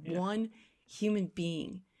 We are one human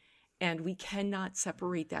being, and we cannot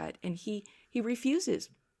separate that. And he refuses,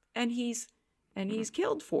 and he's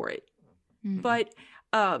killed for it. Mhm. But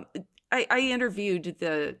I interviewed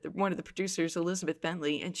one of the producers, Elizabeth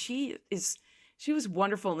Bentley, and she was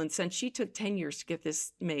wonderful in the sense she took 10 years to get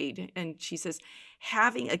this made. And she says,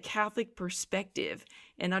 having a Catholic perspective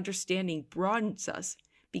and understanding broadens us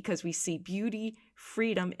because we see beauty,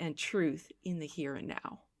 freedom, and truth in the here and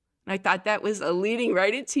now. And I thought that was a leading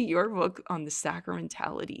right into your book on the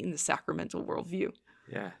sacramentality and the sacramental worldview.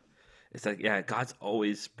 Yeah. It's like, yeah, God's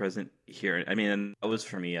always present here. I mean, and that was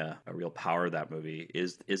for me a real power of that movie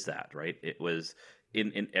is that, right? It was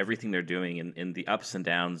in everything they're doing, in the ups and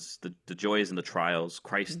downs, the joys and the trials,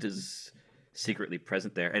 Christ is secretly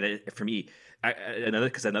present there. And for me, another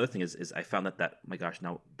thing is I found that my gosh,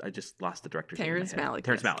 now I just lost the director's name in my Terrence head. Malick.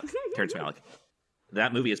 Terrence yes. Malick. Terrence Malick.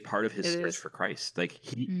 That movie is part of his It search is. for Christ. Like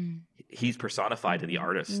Mm. he's personified in the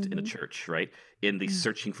artist in the Mhm. church, right? In the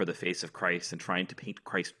searching for the face of Christ and trying to paint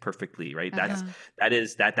Christ perfectly, right? Uh-huh.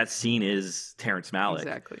 That scene is Terrence Malick.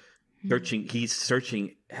 Exactly. He's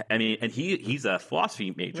searching. I mean, and he's a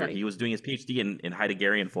philosophy major. Right. He was doing his PhD in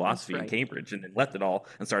Heideggerian philosophy That's in right. Cambridge, and then left it all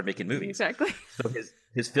and started making movies. Exactly. So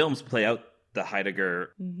his films play out the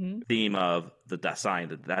Heidegger Mm-hmm. theme of the Dasein,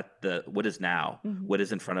 the what is now, Mhm. what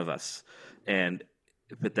is in front of us,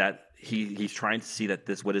 but that he's trying to see that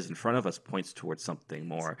this what is in front of us points towards something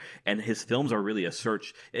more. And his films are really a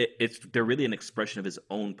search. They're really an expression of his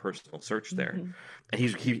own personal search there. Mhm.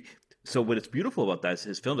 And so what is beautiful about that is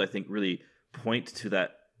his films, I think, really point to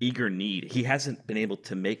that eager need. He hasn't been able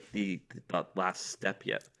to make the last step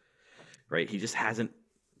yet, right? He just hasn't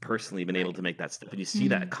personally been able to make that step. And you see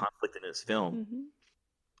that conflict in his film. Mhm.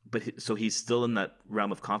 But so he's still in that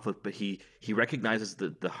realm of conflict, but he recognizes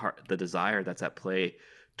the heart, the desire that's at play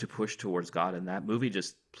to push towards God, and that movie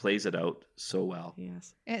just plays it out so well.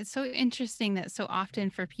 Yes. It's so interesting that so often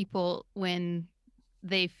for people when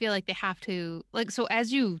they feel like they have to so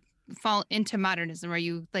as you fall into modernism or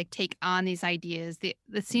you like take on these ideas, it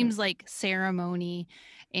seems like ceremony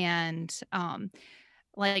and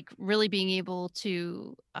like really being able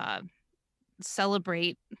to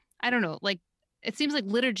celebrate, I don't know, like it seems like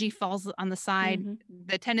liturgy falls on the side, Mm-hmm.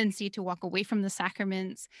 the tendency to walk away from the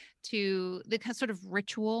sacraments, to the sort of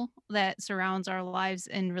ritual that surrounds our lives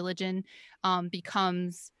in religion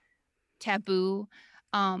becomes taboo.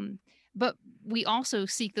 Um, but we also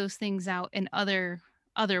seek those things out in other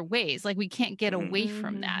ways. Like we can't get Hmm. away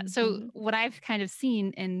from that. So Mm-hmm. what I've kind of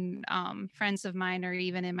seen in friends of mine, or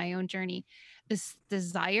even in my own journey, this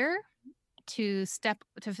desire to step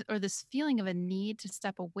to, or this feeling of a need to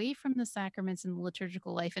step away from the sacraments and the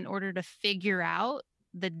liturgical life in order to figure out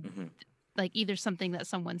the, Hmm. like, either something that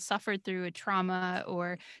someone suffered through a trauma,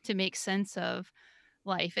 or to make sense of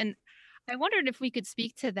life. And I wondered if we could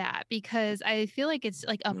speak to that, because I feel like it's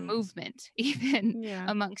like a Mm. movement, even Yeah.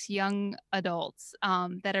 amongst young adults,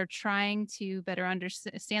 that are trying to better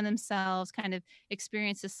understand themselves, kind of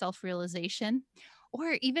experience this self realization,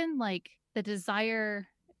 or even like the desire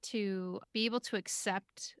to be able to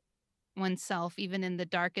accept oneself, even in the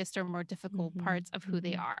darkest or more difficult Mm-hmm. parts of who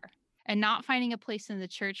they Mm-hmm. are, and not finding a place in the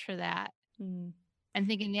church for that, Mm. and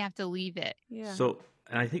thinking they have to leave it. Yeah. So,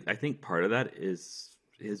 and I think part of that is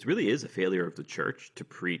really is a failure of the church to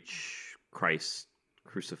preach Christ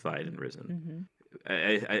crucified and risen.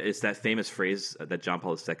 Mm-hmm. It's that famous phrase that John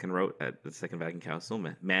Paul II wrote at the Second Vatican Council: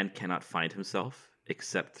 "Man cannot find himself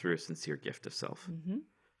except through a sincere gift of self." Mm-hmm.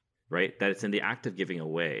 Right? That it's in the act of giving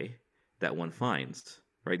away that one finds.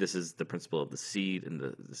 Right? This is the principle of the seed and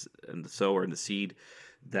the sower and the seed.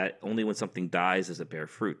 That only when something dies does it bear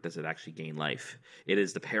fruit, does it actually gain life. It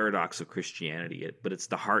is the paradox of Christianity, but it's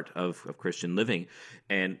the heart of Christian living,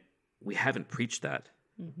 and we haven't preached that.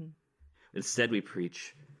 Mm-hmm. Instead, we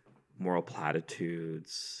preach moral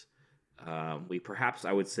platitudes. We perhaps,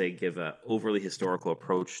 I would say, give a overly historical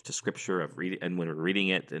approach to Scripture of reading, and when we're reading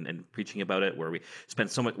it and preaching about it, where we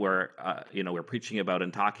spend so much, where we're preaching about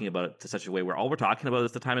and talking about it to such a way where all we're talking about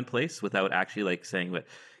is the time and place, without actually like saying, "But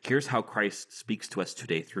here's how Christ speaks to us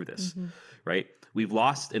today through this." Mm-hmm. Right? We've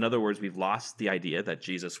lost the idea that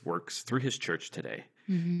Jesus works through His church today,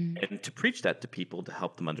 Mm-hmm. and to preach that to people, to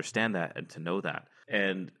help them understand that and to know that.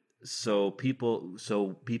 And so people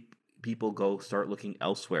go start looking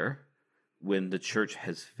elsewhere when the church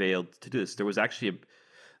has failed to do this. There was actually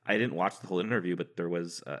I didn't watch the whole interview, but there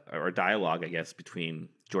was a dialogue, I guess, between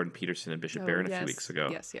Jordan Peterson and Bishop Oh, Barron a yes. few weeks ago.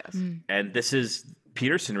 Yes, yes. Mm. And this is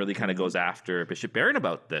Peterson really kind of goes after Bishop Barron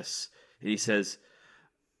about this. And he says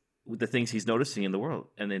the things he's noticing in the world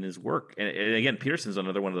and in his work. And again, Peterson's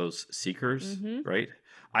another one of those seekers, Mm-hmm. right?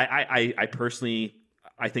 I personally,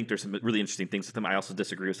 I think there's some really interesting things with him. I also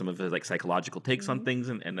disagree with some of his like psychological takes on things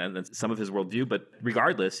and some of his worldview. But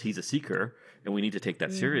regardless, he's a seeker, and we need to take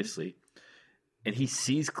that seriously. And he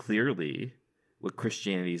sees clearly what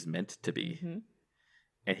Christianity is meant to be. Mm-hmm.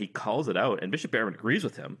 And he calls it out. And Bishop Barron agrees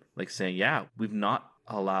with him, like saying, yeah, we've not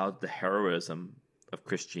allowed the heroism of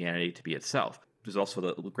Christianity to be itself. There's also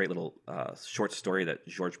the great little short story that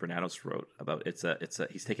George Bernanos wrote about.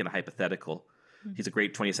 He's taken a hypothetical. He's a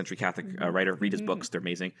great 20th century Catholic writer. Read his books; they're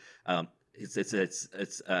amazing. It's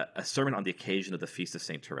a sermon on the occasion of the feast of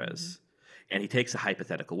Saint Therese, and he takes a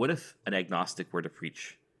hypothetical. What if an agnostic were to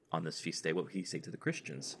preach on this feast day? What would he say to the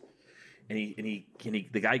Christians? And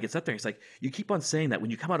the guy gets up there and he's like, "You keep on saying that when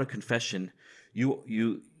you come out of confession, you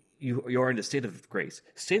are in a state of grace.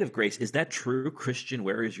 State of grace, is that true, Christian?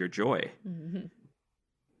 Where is your joy?" Mm-hmm. And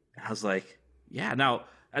I was like, yeah. Now,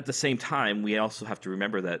 at the same time, we also have to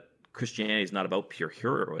remember that Christianity is not about pure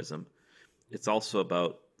heroism. It's also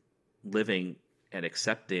about living and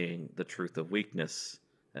accepting the truth of weakness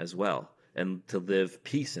as well, and to live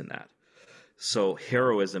peace in that. So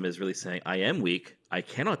heroism is really saying, I am weak, I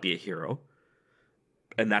cannot be a hero.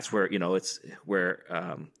 And that's where, it's where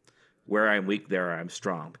I'm weak, there I'm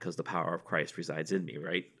strong, because the power of Christ resides in me,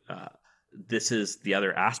 right? This is the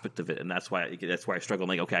other aspect of it, and that's why I struggle. I'm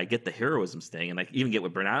like, okay, I get the heroism thing, and I even get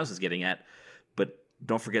what Bernanos is getting at, but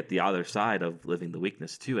don't forget the other side of living the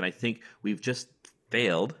weakness too. And I think we've just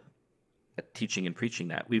failed at teaching and preaching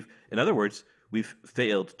that. In other words, we've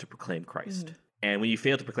failed to proclaim Christ. And when you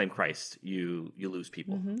fail to proclaim Christ, you lose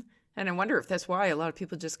people. Mm-hmm. And I wonder if that's why a lot of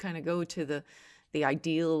people just kind of go to the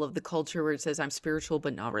ideal of the culture where it says I'm spiritual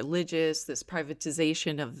but not religious, this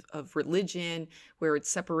privatization of religion where it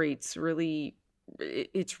separates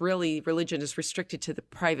it's really religion is restricted to the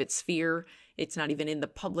private sphere. It's not even in the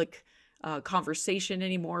public conversation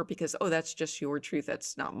anymore because, oh, that's just your truth.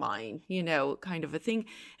 That's not mine, kind of a thing.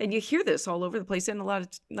 And you hear this all over the place. And a lot of,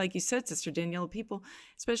 like you said, Sister Daniela, people,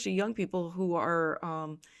 especially young people who are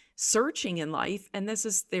searching in life, and this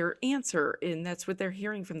is their answer, and that's what they're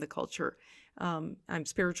hearing from the culture. I'm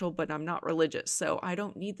spiritual, but I'm not religious. So I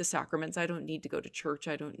don't need the sacraments. I don't need to go to church.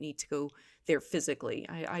 I don't need to go there physically.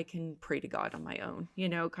 I can pray to God on my own,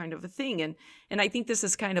 kind of a thing. And I think this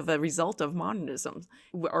is kind of a result of modernism,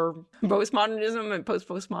 or postmodernism and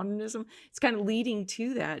postmodernism. It's kind of leading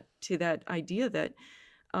to that idea that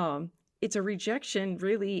it's a rejection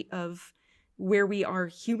really of where we are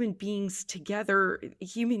human beings together,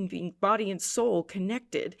 human being, body and soul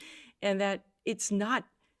connected, and that it's not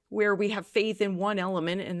where we have faith in one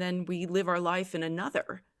element and then we live our life in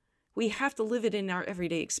another. We have to live it in our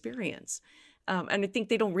everyday experience. And I think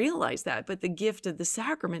they don't realize that, but the gift of the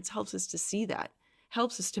sacraments helps us to see that,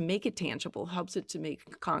 helps us to make it tangible, helps it to make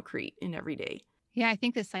it concrete in every day. Yeah, I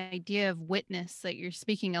think this idea of witness that you're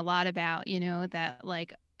speaking a lot about, that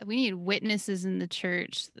like we need witnesses in the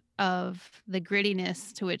church of the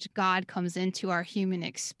grittiness to which God comes into our human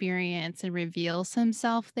experience and reveals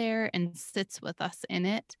himself there and sits with us in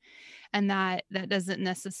it. And that doesn't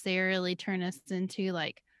necessarily turn us into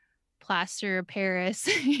like plaster of Paris,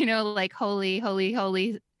 like holy, holy,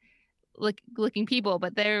 holy looking people,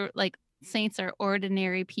 but they're like saints are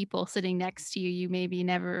ordinary people sitting next to you.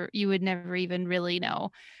 You would never even really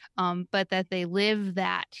know. But that they live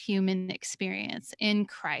that human experience in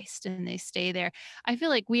Christ and they stay there. I feel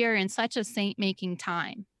like we are in such a saint making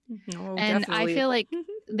time. Oh, And I definitely. feel like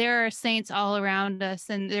there are saints all around us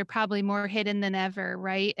and they're probably more hidden than ever,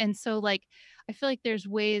 right? And so like I feel like there's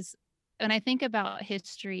ways when I think about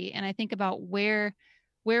history and I think about where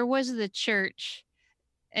was the church,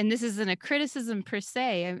 and this isn't a criticism per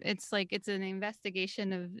se. It's like it's an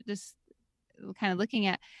investigation of just kind of looking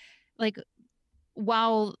at like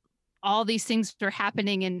while all these things were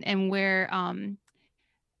happening and where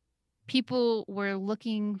people were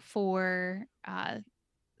looking for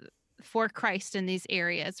Christ in these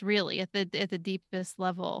areas, really at the deepest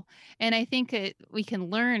level. And I think we can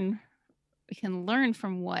learn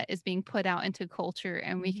from what is being put out into culture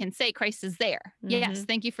and we can say Christ is there. Yes,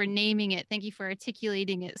 thank you for naming it. Thank you for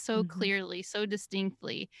articulating it so clearly, so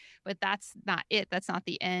distinctly. But that's not it. That's not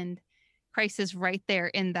the end. Christ is right there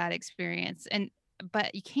in that experience.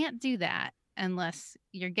 But you can't do that unless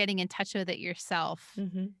you're getting in touch with it yourself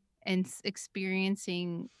and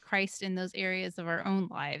experiencing Christ in those areas of our own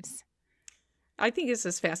lives. I think this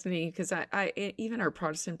is fascinating because even our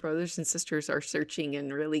Protestant brothers and sisters are searching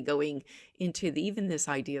and really going into even this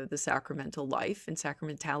idea of the sacramental life and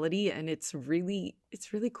sacramentality, and it's really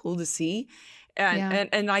cool to see. And Yeah.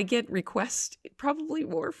 and I get requests probably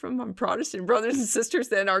more from my Protestant brothers and sisters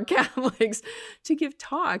than our Catholics to give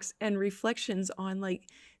talks and reflections on like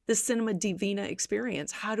the cinema divina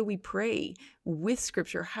experience. How do we pray with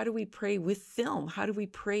scripture? How do we pray with film? How do we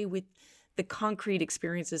pray with the concrete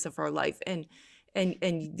experiences of our life and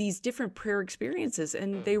these different prayer experiences?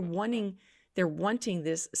 And they're wanting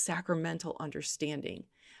this sacramental understanding,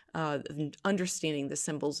 understanding the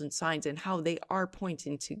symbols and signs and how they are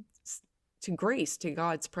pointing to grace, to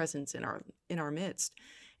God's presence in our midst.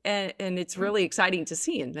 And it's really exciting to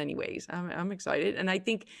see in many ways. I'm excited. And I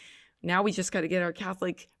think now we just got to get our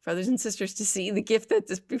Catholic brothers and sisters to see the gift that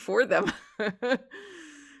is before them.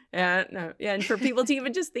 And for people to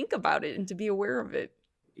even just think about it and to be aware of it.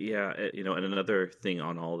 Yeah, and another thing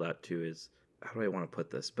on all that too is, how do I want to put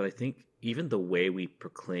this? But I think even the way we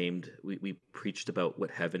proclaimed, we preached about what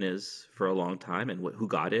heaven is for a long time and who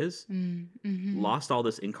God is, lost all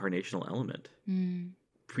this incarnational element.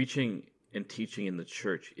 Preaching and teaching in the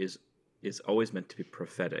church is always meant to be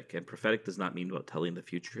prophetic, and prophetic does not mean about telling the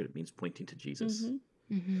future. It means pointing to Jesus.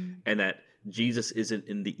 And that Jesus isn't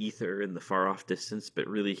in the ether in the far off distance, but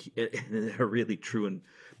really in a really true and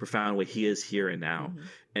profound way, he is here and now.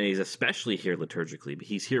 And he's especially here liturgically, but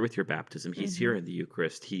he's here with your baptism. He's here in the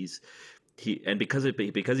Eucharist. And because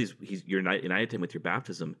you're united him with your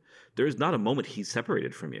baptism, there is not a moment he's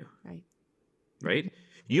separated from you. Right?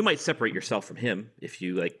 You might separate yourself from him if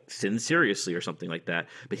you like sin seriously or something like that,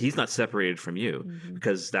 but he's not separated from you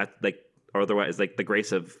because that otherwise the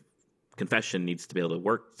grace of confession needs to be able to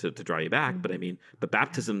work to draw you back. But I mean, the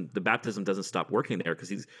baptism doesn't stop working there because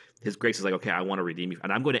his grace is like, okay, I want to redeem you,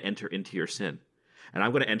 and I'm going to enter into your sin, and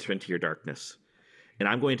I'm going to enter into your darkness, and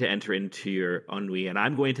I'm going to enter into your ennui, and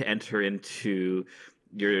I'm going to enter into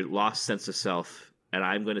your lost sense of self, and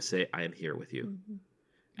I'm going to say, I am here with you.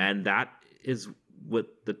 And that is what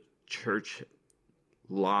the church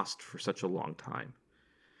lost for such a long time.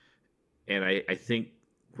 And I think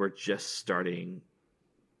we're just starting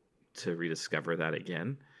to rediscover that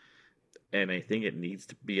again. And I think it needs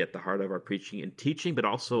to be at the heart of our preaching and teaching, but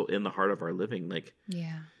also in the heart of our living.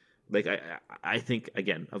 I think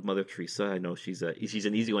again of Mother Teresa. I know she's an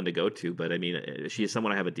easy one to go to, but I mean, she is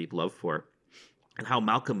someone I have a deep love for. and how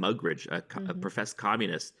Malcolm Muggeridge, a professed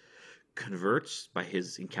communist, converts by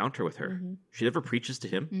his encounter with her. She never preaches to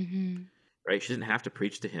him, right? She didn't have to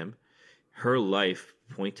preach to him. Her life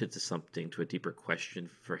pointed to something, to a deeper question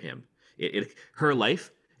for him. Her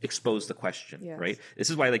life exposed the question, right? This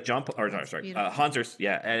is why, like Hans Urs,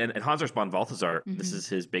 and Hans Urs von Balthasar, this is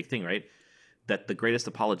his big thing, right? That the greatest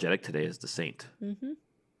apologetic today is the saint.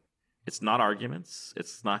 It's not arguments.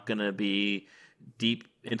 It's not going to be deep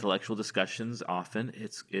intellectual discussions. Often,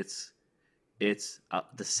 it's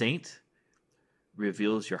the saint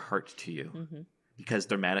reveals your heart to you because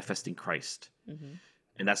they're manifesting Christ,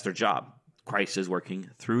 and that's their job. Christ is working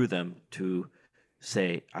through them to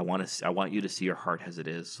say, I want you to see your heart as it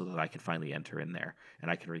is, so that I can finally enter in there and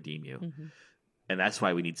I can redeem you. And that's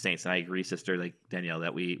why we need saints. And I agree, Sister, like Danielle,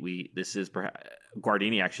 that this is perhaps,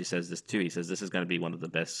 Guardini actually says this too. He says this is going to be one of the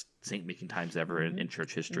best saint making times ever in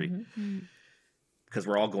church history, because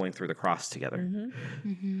we're all going through the cross together.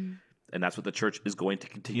 And that's what the church is going to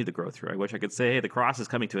continue to grow through. I wish I could say, hey, the cross is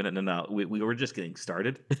coming to an end. No, we were just getting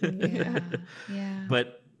started.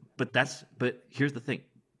 But here's the thing.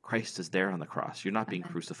 Christ is there on the cross. You're not being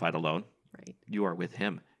crucified alone. Right. You are with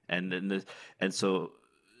him. And so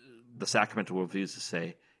the sacramental worldview is to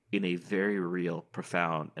say, in a very real,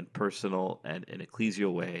 profound, and personal and an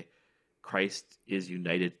ecclesial way, Christ is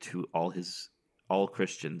united to all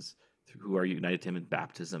Christians who are united to him in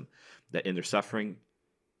baptism, that in their suffering,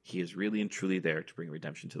 he is really and truly there to bring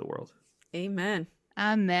redemption to the world. Amen.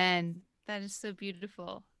 Amen. That is so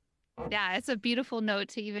beautiful. Yeah, it's a beautiful note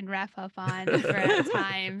to even wrap up on for a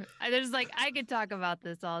time. I could talk about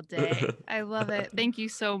this all day. I love it. Thank you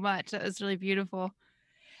so much. That was really beautiful.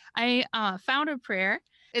 I found a prayer.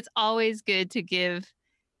 It's always good to give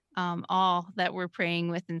all that we're praying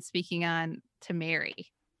with and speaking on to Mary.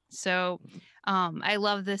 So I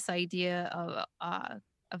love this idea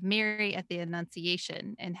of Mary at the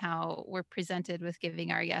Annunciation and how we're presented with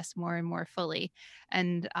giving our yes more and more fully.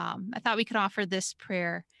 And I thought we could offer this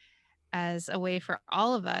prayer as a way for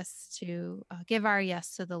all of us to give our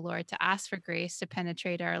yes to the Lord, to ask for grace to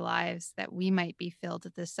penetrate our lives, that we might be filled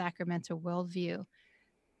with this sacramental worldview,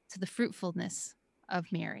 to the fruitfulness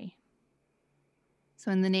of Mary.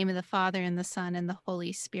 So in the name of the Father, and the Son, and the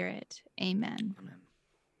Holy Spirit, amen. Amen.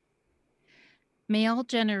 May all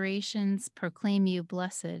generations proclaim you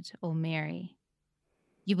blessed, O Mary.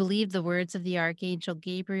 You believed the words of the Archangel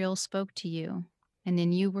Gabriel spoke to you, and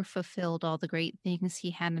in you were fulfilled all the great things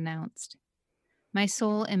he had announced. My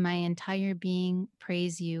soul and my entire being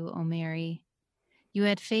praise you, O Mary. You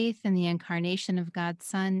had faith in the incarnation of God's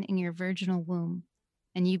Son in your virginal womb,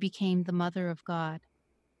 and you became the Mother of God.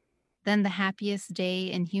 Then the happiest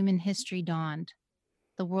day in human history dawned.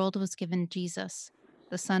 The world was given Jesus,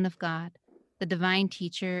 the Son of God, the divine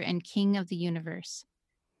teacher and King of the universe.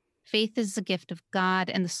 Faith is the gift of God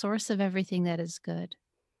and the source of everything that is good.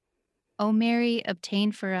 O Mary,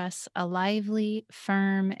 obtain for us a lively,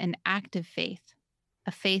 firm, and active faith,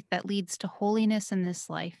 a faith that leads to holiness in this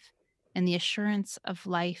life and the assurance of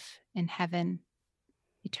life in heaven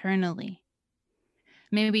eternally.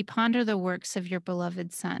 May we ponder the works of your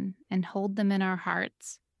beloved Son and hold them in our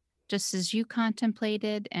hearts, just as you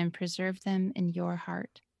contemplated and preserved them in your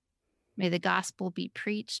heart. May the gospel be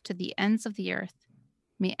preached to the ends of the earth.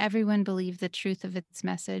 May everyone believe the truth of its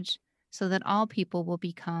message, so that all people will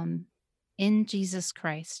become, in Jesus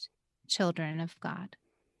Christ, children of God.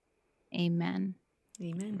 Amen.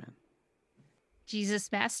 Amen.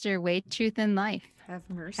 Jesus, Master, way, truth, and life. Have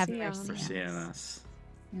mercy, Have mercy on us.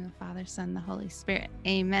 In the Father, Son, the Holy Spirit.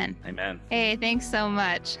 Amen. Amen. Hey, thanks so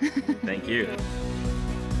much. Thank you.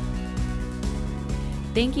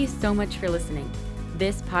 Thank you so much for listening.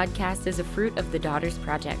 This podcast is a fruit of the Daughters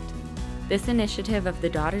Project. This initiative of the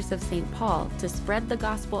Daughters of St. Paul to spread the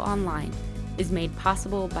gospel online is made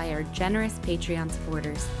possible by our generous Patreon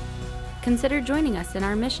supporters. Consider joining us in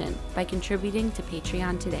our mission by contributing to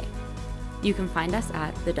Patreon today. You can find us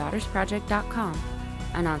at thedaughtersproject.com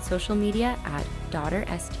and on social media at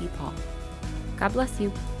DaughterSTPaul. God bless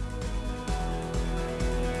you.